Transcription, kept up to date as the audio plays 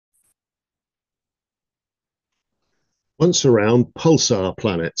Once around pulsar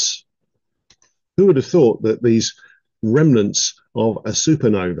planets. Who would have thought that these remnants of a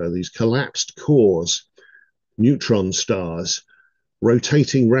supernova, these collapsed cores, neutron stars,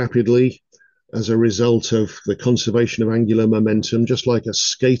 rotating rapidly as a result of the conservation of angular momentum, just like a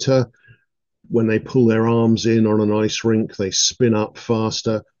skater, when they pull their arms in on an ice rink, they spin up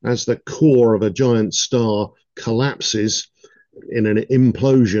faster. As the core of a giant star collapses in an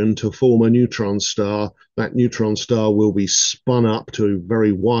implosion to form a neutron star, that neutron star will be spun up to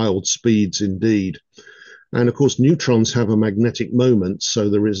very wild speeds indeed. And of course, neutrons have a magnetic moment, so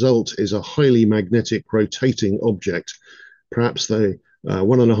the result is a highly magnetic rotating object, perhaps the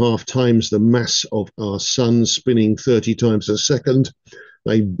 1.5 times the mass of our sun, spinning 30 times a second.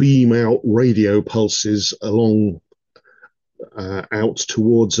 They beam out radio pulses along out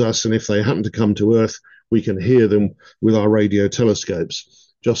towards us, and if they happen to come to Earth, we can hear them with our radio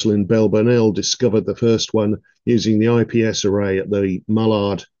telescopes. Jocelyn Bell Burnell discovered the first one using the IPS array at the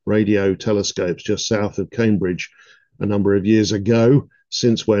Mullard radio telescopes just south of Cambridge a number of years ago,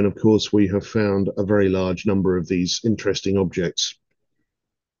 since when, of course, we have found a very large number of these interesting objects.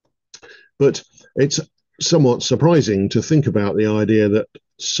 But it's somewhat surprising to think about the idea that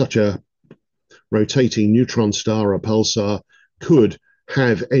such a rotating neutron star, a pulsar, could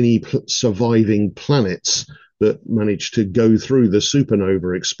have any surviving planets that managed to go through the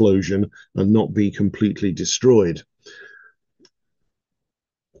supernova explosion and not be completely destroyed.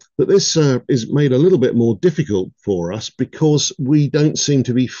 But this is made a little bit more difficult for us because we don't seem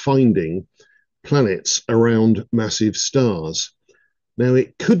to be finding planets around massive stars. Now,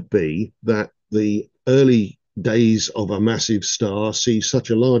 it could be that the early days of a massive star see such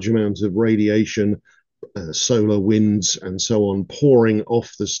a large amount of radiation, solar winds, and so on pouring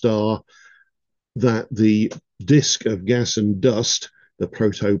off the star that the disk of gas and dust, the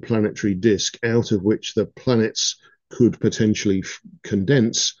protoplanetary disk out of which the planets could potentially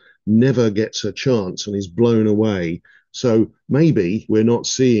condense, never gets a chance and is blown away. So maybe we're not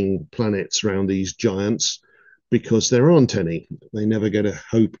seeing planets around these giants because there aren't any. They never get a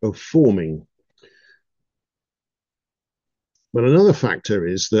hope of forming. But another factor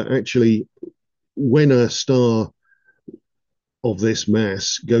is that actually when a star of this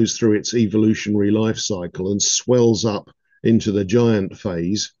mass goes through its evolutionary life cycle and swells up into the giant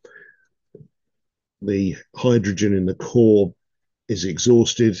phase, the hydrogen in the core is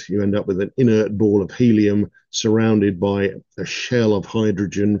exhausted. You end up with an inert ball of helium surrounded by a shell of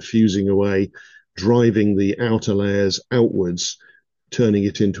hydrogen fusing away, driving the outer layers outwards, turning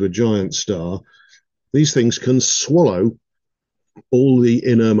it into a giant star. These things can swallow all the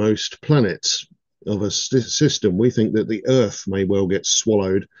innermost planets of a system. We think that the Earth may well get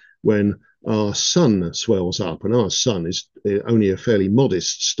swallowed when our sun swells up, and our sun is only a fairly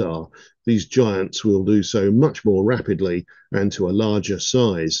modest star. These giants will do so much more rapidly and to a larger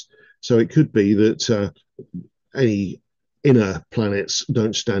size. So it could be that any inner planets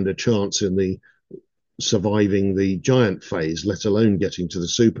don't stand a chance in the surviving the giant phase, let alone getting to the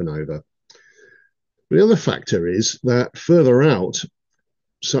supernova. The other factor is that further out,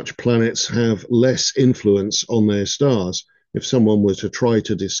 such planets have less influence on their stars. If someone were to try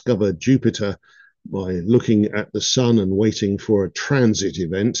to discover Jupiter by looking at the sun and waiting for a transit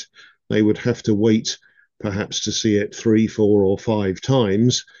event, they would have to wait perhaps to see it 3, 4, or 5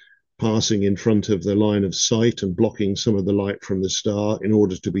 times, passing in front of the line of sight and blocking some of the light from the star in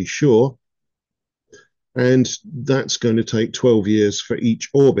order to be sure. And that's going to take 12 years for each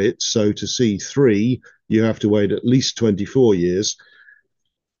orbit. So to see 3, you have to wait at least 24 years,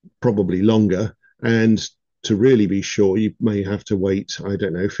 probably longer. And to really be sure, you may have to wait, I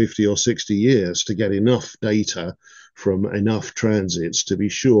don't know, 50 or 60 years to get enough data from enough transits to be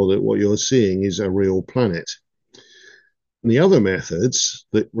sure that what you're seeing is a real planet. And the other methods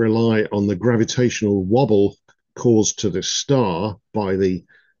that rely on the gravitational wobble caused to the star by the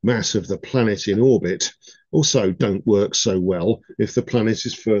mass of the planet in orbit also don't work so well if the planet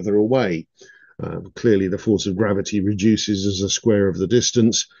is further away. Clearly, the force of gravity reduces as a square of the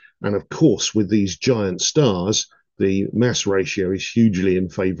distance. And of course, with these giant stars, the mass ratio is hugely in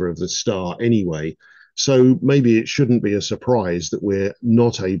favor of the star anyway. So maybe it shouldn't be a surprise that we're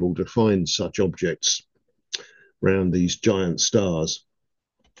not able to find such objects around these giant stars.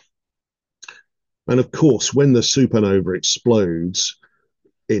 And of course, when the supernova explodes,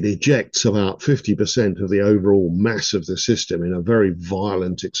 it ejects about 50% of the overall mass of the system in a very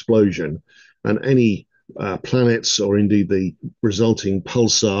violent explosion. And any planets, or indeed the resulting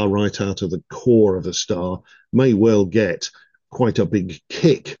pulsar right out of the core of a star, may well get quite a big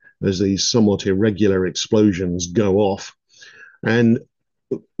kick as these somewhat irregular explosions go off. And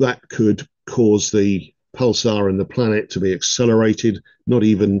that could cause the pulsar and the planet to be accelerated, not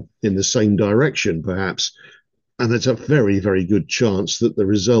even in the same direction, perhaps. And there's a very, very good chance that the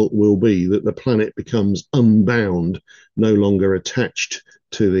result will be that the planet becomes unbound, no longer attached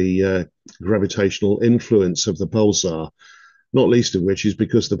to the gravitational influence of the pulsar. Not least of which is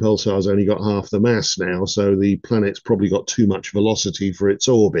because the pulsar's only got half the mass now, so the planet's probably got too much velocity for its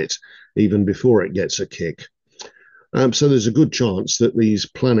orbit, even before it gets a kick. So there's a good chance that these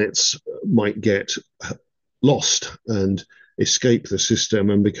planets might get lost and escape the system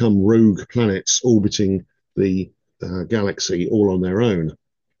and become rogue planets orbiting the galaxy all on their own.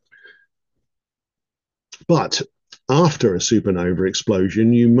 But after a supernova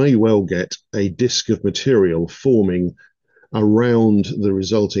explosion, you may well get a disk of material forming around the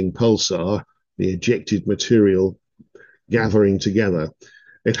resulting pulsar, the ejected material gathering together.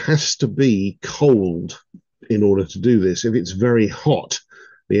 It has to be cold in order to do this. If it's very hot,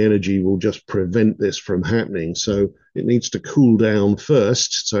 the energy will just prevent this from happening. So it needs to cool down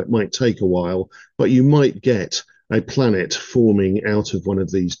first, so it might take a while, but you might get a planet forming out of one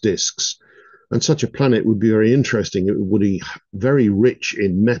of these disks. And such a planet would be very interesting. It would be very rich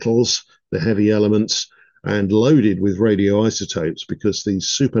in metals, the heavy elements, and loaded with radioisotopes, because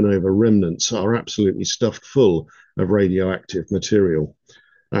these supernova remnants are absolutely stuffed full of radioactive material.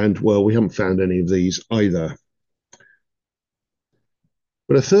 And, well, we haven't found any of these either.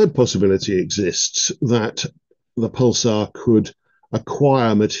 But a third possibility exists, that the pulsar could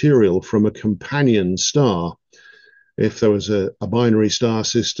acquire material from a companion star. If there was a binary star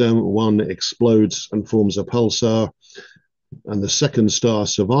system, one explodes and forms a pulsar, and the second star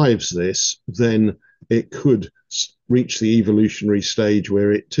survives this, then it could reach the evolutionary stage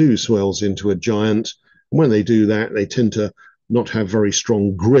where it too swells into a giant. And when they do that, they tend to not have very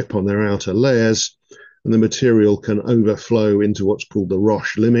strong grip on their outer layers, and the material can overflow into what's called the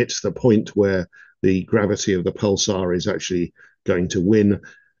Roche limit, the point where the gravity of the pulsar is actually going to win,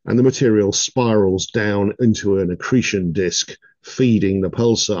 and the material spirals down into an accretion disk, feeding the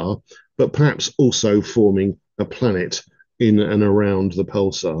pulsar, but perhaps also forming a planet in and around the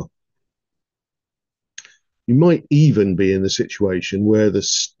pulsar. You might even be in the situation where the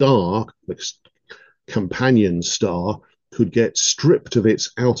star, the companion star, could get stripped of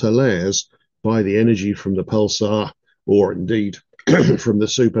its outer layers by the energy from the pulsar, or indeed from the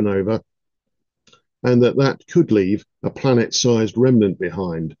supernova, and that could leave a planet-sized remnant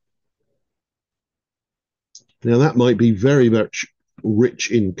behind. Now, that might be very much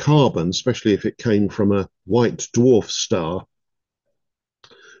rich in carbon, especially if it came from a white dwarf star.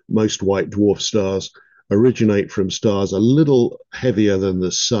 Most white dwarf stars originate from stars a little heavier than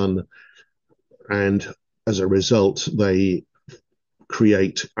the sun, and as a result, they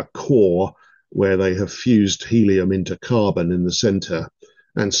create a core where they have fused helium into carbon in the center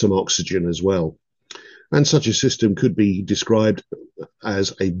and some oxygen as well. And such a system could be described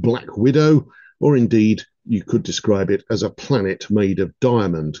as a black widow, or indeed you could describe it as a planet made of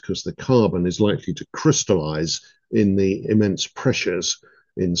diamond, because the carbon is likely to crystallize in the immense pressures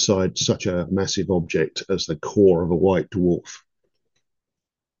inside such a massive object as the core of a white dwarf.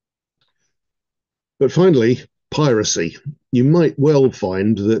 But finally, piracy. You might well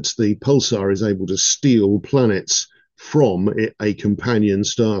find that the pulsar is able to steal planets from a companion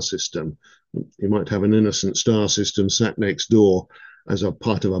star system. You might have an innocent star system sat next door as a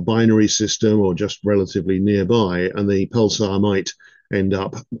part of a binary system or just relatively nearby, and the pulsar might end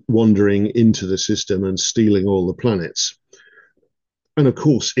up wandering into the system and stealing all the planets. And of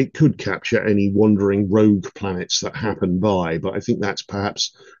course, it could capture any wandering rogue planets that happen by, but I think that's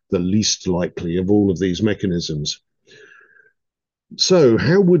perhaps the least likely of all of these mechanisms. So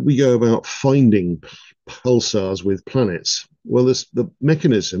how would we go about finding pulsars with planets? Well, the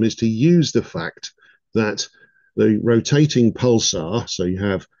mechanism is to use the fact that the rotating pulsar, so you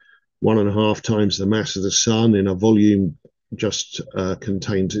have 1.5 times the mass of the sun in a volume just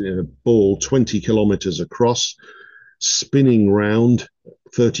contained in a ball 20 kilometers across, spinning round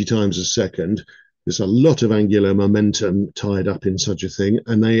 30 times a second. There's a lot of angular momentum tied up in such a thing,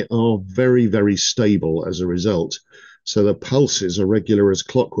 and they are very, very stable as a result. So the pulses are regular as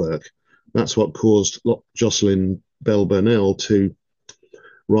clockwork. That's what caused Jocelyn Bell Burnell to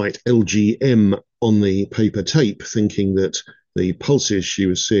write LGM on the paper tape, thinking that the pulses she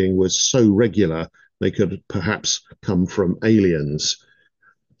was seeing were so regular they could perhaps come from aliens.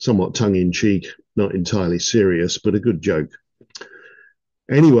 Somewhat tongue-in-cheek, not entirely serious, but a good joke.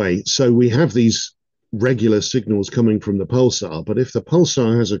 Anyway, so we have these regular signals coming from the pulsar, but if the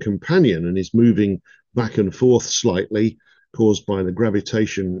pulsar has a companion and is moving back and forth slightly, caused by the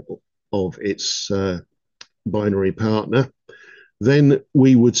gravitation of its binary partner, then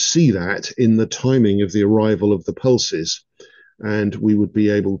we would see that in the timing of the arrival of the pulses, and we would be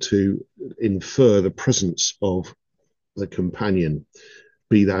able to infer the presence of the companion,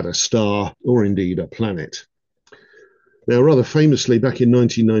 be that a star or indeed a planet. Now, rather famously, back in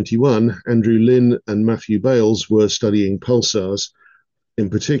 1991, Andrew Lynn and Matthew Bales were studying pulsars, in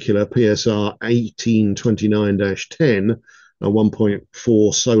particular PSR 1829-10, a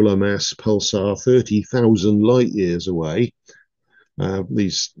 1.4 solar mass pulsar 30,000 light years away.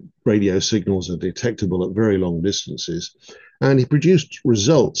 These radio signals are detectable at very long distances. And he produced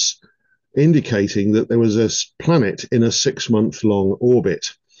results indicating that there was a planet in a 6-month-long orbit.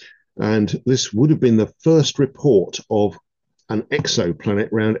 And this would have been the first report of an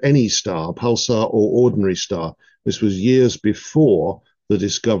exoplanet around any star, pulsar or ordinary star. This was years before the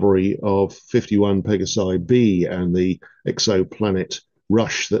discovery of 51 Pegasi b and the exoplanet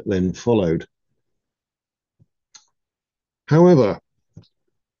rush that then followed. However,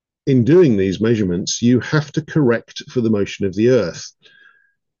 in doing these measurements, you have to correct for the motion of the Earth.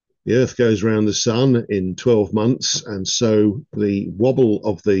 The Earth goes around the sun in 12 months, and so the wobble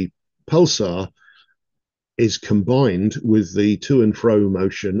of the pulsar is combined with the to and fro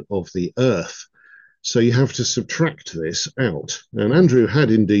motion of the Earth. So you have to subtract this out. And Andrew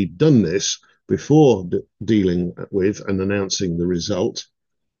had indeed done this before dealing with and announcing the result.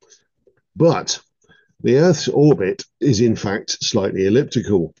 But the Earth's orbit is in fact slightly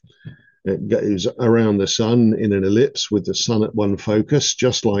elliptical. It goes around the sun in an ellipse with the sun at one focus,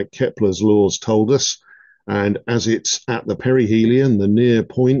 just like Kepler's laws told us. And as it's at the perihelion, the near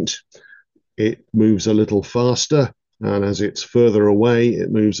point, it moves a little faster. And as it's further away, it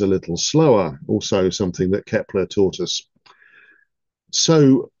moves a little slower, also something that Kepler taught us.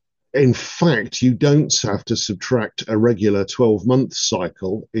 So, in fact, you don't have to subtract a regular 12-month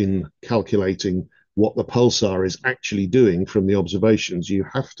cycle in calculating what the pulsar is actually doing from the observations. You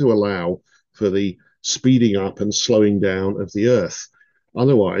have to allow for the speeding up and slowing down of the Earth.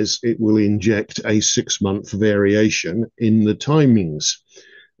 Otherwise, it will inject a 6-month variation in the timings,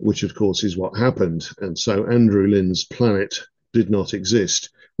 which of course is what happened. And so Andrew Lynn's planet did not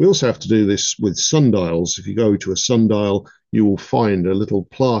exist. We also have to do this with sundials. If you go to a sundial, you will find a little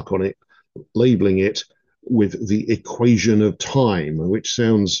plaque on it labeling it with the equation of time, which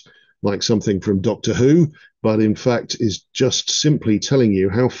sounds like something from Doctor Who, but in fact is just simply telling you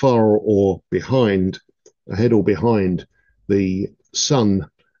how far or behind, ahead or behind the sun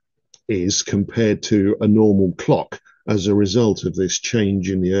is compared to a normal clock as a result of this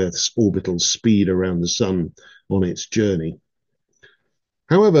change in the Earth's orbital speed around the sun on its journey.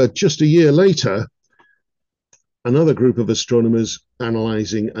 However, just a year later, another group of astronomers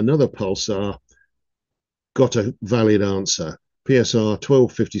analyzing another pulsar got a valid answer. PSR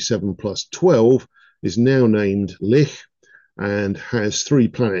 1257 plus 12 is now named Lich and has 3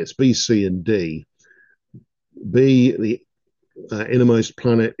 planets, B, C, and D. B, the innermost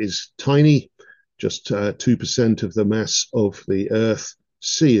planet, is tiny, just 2% of the mass of the Earth.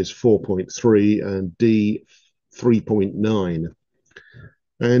 C is 4.3 and D 3.9.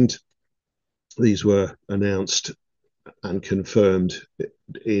 And these were announced and confirmed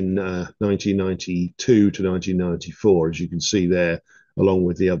in 1992 to 1994, as you can see there, along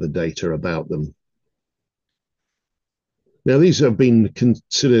with the other data about them. Now, these have been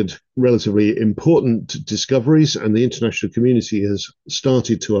considered relatively important discoveries, and the international community has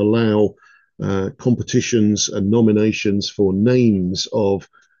started to allow competitions and nominations for names of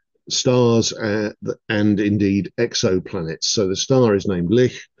stars and indeed exoplanets. So the star is named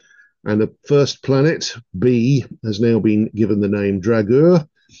Lich, and the first planet, B, has now been given the name Dragueur,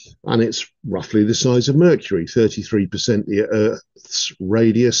 and it's roughly the size of Mercury, 33% the Earth's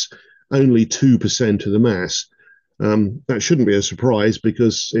radius, only 2% of the mass. That shouldn't be a surprise,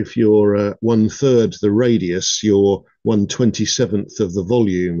 because if you're 1/3 the radius, you're 1/27th of the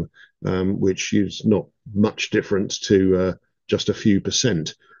volume, which is not much different to just a few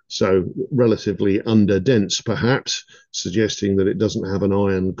percent. So relatively underdense, perhaps, suggesting that it doesn't have an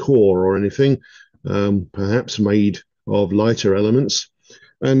iron core or anything, perhaps made of lighter elements,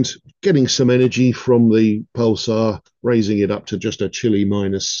 and getting some energy from the pulsar, raising it up to just a chilly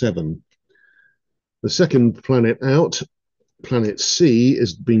 -7. The second planet out, planet C,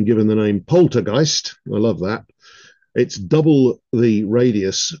 has been given the name Poltergeist. I love that. It's double the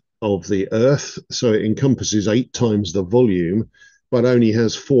radius of the Earth, so it encompasses 8 times the volume, but only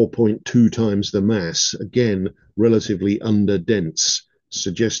has 4.2 times the mass. Again, relatively underdense,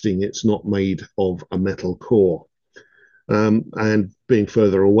 suggesting it's not made of a metal core. And being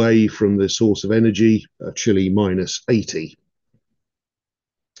further away from the source of energy, a chilly -80.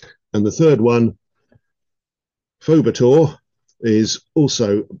 And the third one, Phobator, is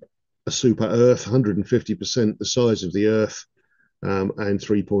also a super Earth, 150% the size of the Earth, and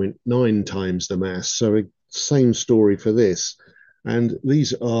 3.9 times the mass. So, same story for this. And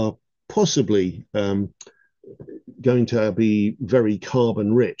these are possibly going to be very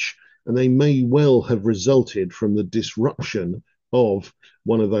carbon rich, and they may well have resulted from the disruption of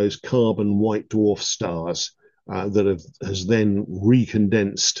one of those carbon white dwarf stars has then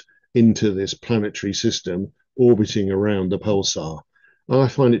recondensed into this planetary system orbiting around the pulsar. I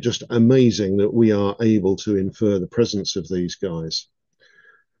find it just amazing that we are able to infer the presence of these guys.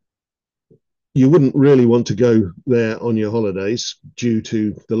 You wouldn't really want to go there on your holidays due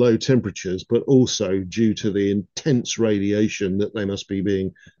to the low temperatures, but also due to the intense radiation that they must be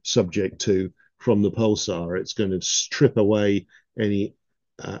being subject to from the pulsar. It's going to strip away any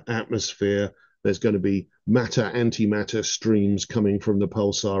atmosphere. There's going to be matter antimatter streams coming from the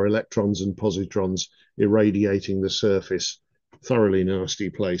pulsar, electrons and positrons irradiating the surface. Thoroughly nasty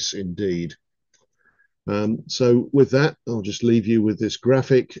place indeed. So with that, I'll just leave you with this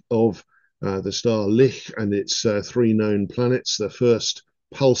graphic of the star Lich and its three known planets, the first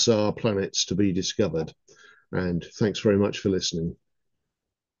pulsar planets to be discovered. And thanks very much for listening.